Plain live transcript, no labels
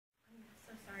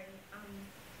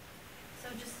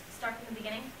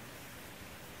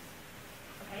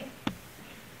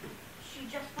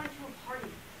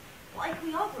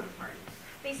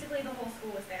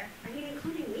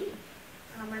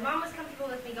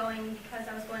going because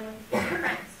I was going with my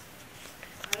friends.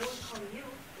 I always call you.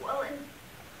 Well, and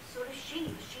so does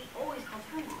she. She always calls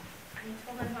her mom. I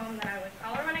told her home that I would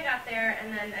call her when I got there,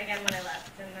 and then again when I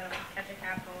left, and then I would catch a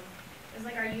cab home. It was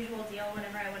like our usual deal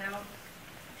whenever I went out.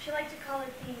 She liked to call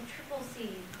it the triple C,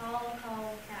 call,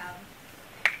 cab.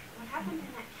 What happened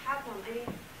in that cab home? I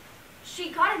mean,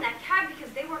 she got in that cab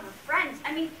because they were her friends.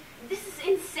 I mean, this is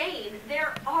insane.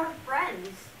 They're our friends.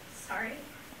 Sorry?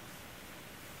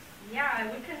 Yeah, I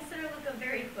would consider Luke a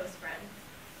very close friend.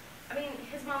 I mean,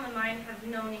 his mom and mine have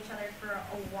known each other for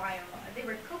a while. They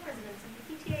were co-presidents of the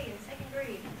PTA in 2nd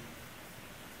grade.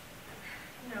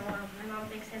 You know, my mom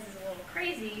thinks his is a little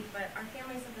crazy, but our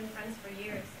families have been friends for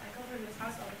years. I go over to his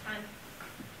house all the time. I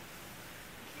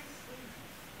can't sleep.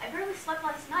 I barely slept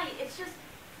last night. It's just,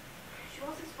 she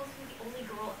wasn't supposed to be the only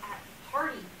girl at the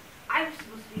party. I was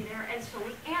supposed to be there, and so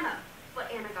was Anna.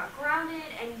 But Anna got grounded,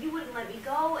 and you wouldn't let me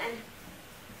go, and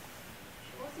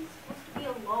she wasn't supposed to be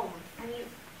alone. I mean,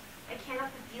 I can't help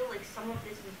but feel like some of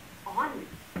this was on me.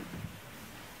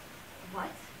 What?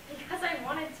 Because I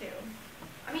wanted to.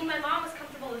 I mean, my mom was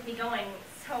comfortable with me going,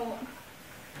 so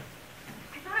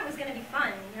I thought it was going to be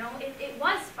fun, you know? It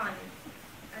was fun.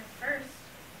 At first.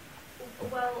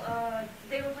 Well,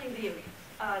 they were playing video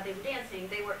games. They were dancing.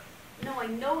 No, I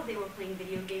know they were playing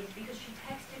video games because she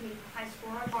texted me her high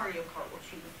score on Mario Kart while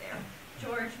she was there.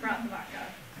 George brought the vodka.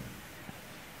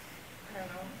 I don't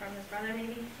know, from his brother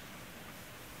maybe?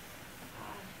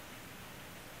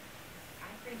 I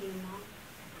forgive you, Mom.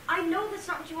 I know that's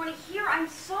not what you want to hear. I'm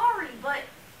sorry, but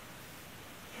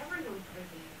everyone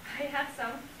forgave. I had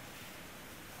some.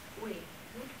 Wait,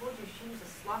 who told you she was a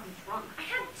sloppy drunk? I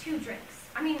had 2 drinks.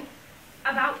 I mean,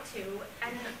 about 2,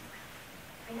 and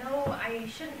I know I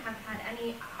shouldn't have had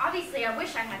any. Obviously, I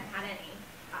wish I hadn't had any.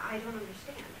 I don't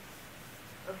understand.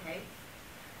 Okay.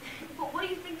 But what do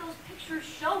you think those pictures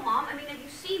show, Mom? I mean, have you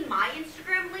seen my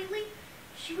Instagram lately?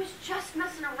 She was just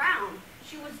messing around.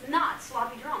 She was not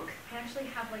sloppy drunk. I actually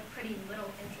have, like, pretty little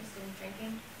interest in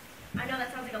drinking. I know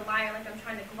that sounds like a liar, like I'm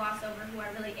trying to gloss over who I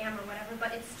really am or whatever,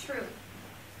 but it's true.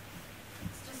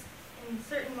 It's just, in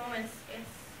certain moments,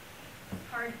 it's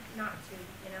hard not to,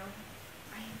 you know?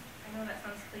 I know that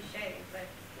sounds cliche, but...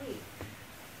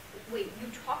 Wait, you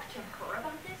talked to her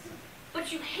about this?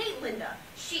 But you hate Linda.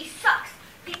 She sucks.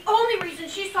 The only reason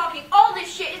she's talking all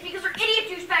this shit is because her idiot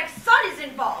douchebag son is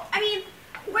involved. I mean,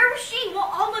 where was she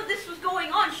while all of this was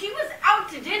going on? She was out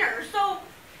to dinner, so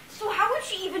how would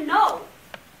she even know?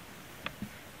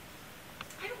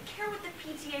 I don't care what the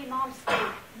PTA moms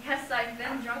think. Yes, I've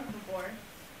been drunk before.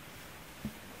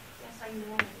 Yes, I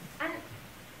know.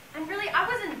 And really, I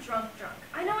wasn't drunk.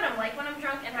 I know what I'm like when I'm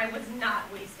drunk, and I was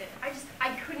not wasted. I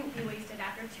couldn't be wasted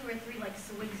after 2 or 3, like,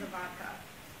 swigs of vodka.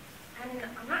 And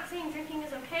I'm not saying drinking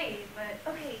is okay, but...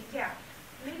 Okay, yeah.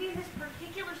 Maybe in this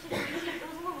particular situation, it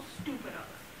was a little stupid of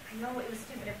her. I know it was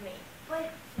stupid of me.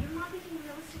 But you're not thinking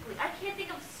realistically. I can't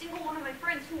think of a single one of my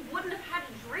friends who wouldn't have had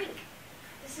a drink.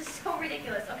 This is so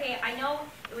ridiculous. Okay, I know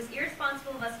it was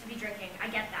irresponsible of us to be drinking. I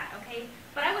get that, okay?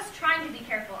 But I was trying to be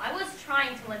careful. I was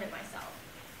trying to limit myself.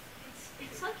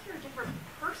 It's like you're a different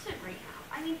person right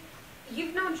now. I mean,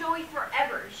 you've known Joey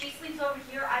forever. She sleeps over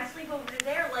here, I sleep over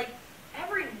there, like,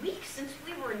 every week since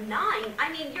we were 9.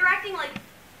 I mean, you're acting like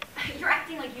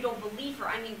you don't believe her.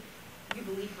 I mean, you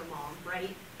believe her mom,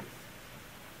 right?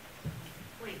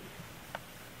 Wait,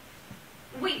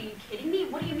 are you kidding me?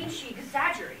 What do you mean she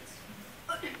exaggerates?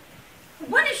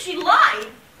 When did she lie?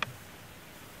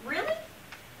 Really?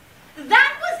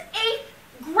 That was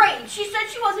 8th grade. She said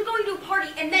she wasn't going to a party,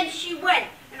 and then she went.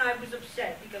 And I was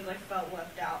upset because I felt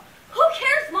left out. Who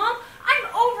cares, Mom?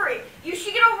 I'm over it. You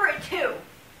should get over it, too.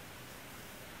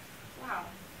 Wow.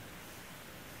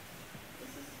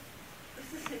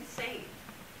 This is insane.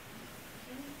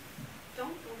 You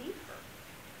don't believe her.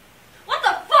 What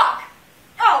the fuck?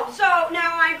 Oh, so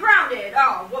now I'm grounded.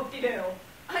 Oh, whoop-de-doo.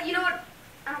 You know what?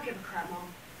 I don't give a crap, Mom.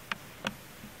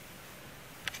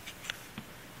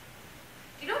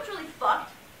 Do you know what's really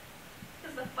fucked?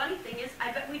 Because the funny thing is,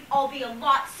 I bet we'd all be a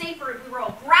lot safer if we were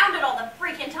all grounded all the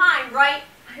freaking time, right?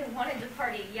 I wanted to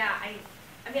party, yeah.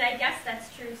 I mean, I guess that's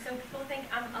true. So people think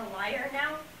I'm a liar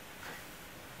now?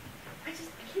 I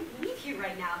can't believe you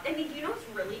right now. I mean, do you know what's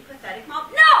really pathetic,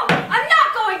 Mom? No! I'm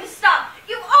not going to stop!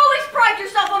 You always pride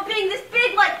yourself on being this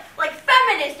big, like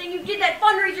feminist, and you did that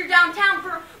fundraiser downtown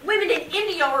for women in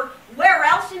India or where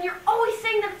else, and you're always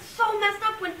saying that it's so messed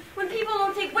up when people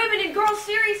don't take women and girls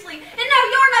seriously, and now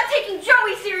you're not taking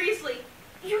Joey seriously.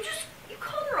 You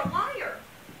called her a liar.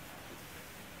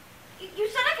 You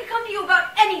said I could come to you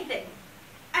about anything,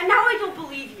 and now I don't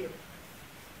believe you.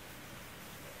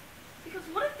 Because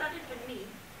what if that had been me?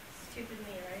 Stupid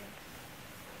me, right?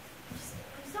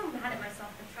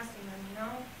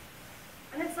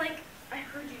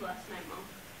 night, Mom.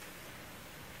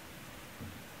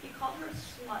 You called her a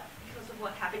slut because of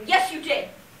what happened. Yes, you did.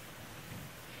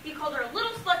 You called her a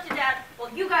little slut to Dad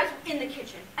while you guys were in the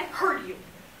kitchen. I heard you.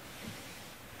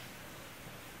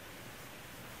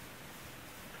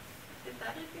 If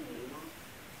that had been you, Mom,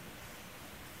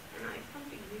 and I come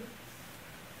to you,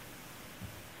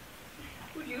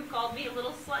 would you have called me a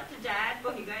little slut to Dad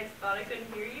while you guys thought I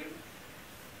couldn't hear you?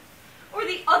 Or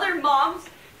the other moms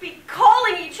be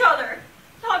calling each other,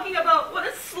 talking about what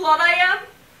a slut I am,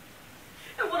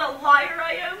 and what a liar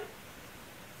I am,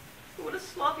 and what a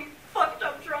sloppy, fucked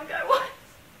up drunk I was?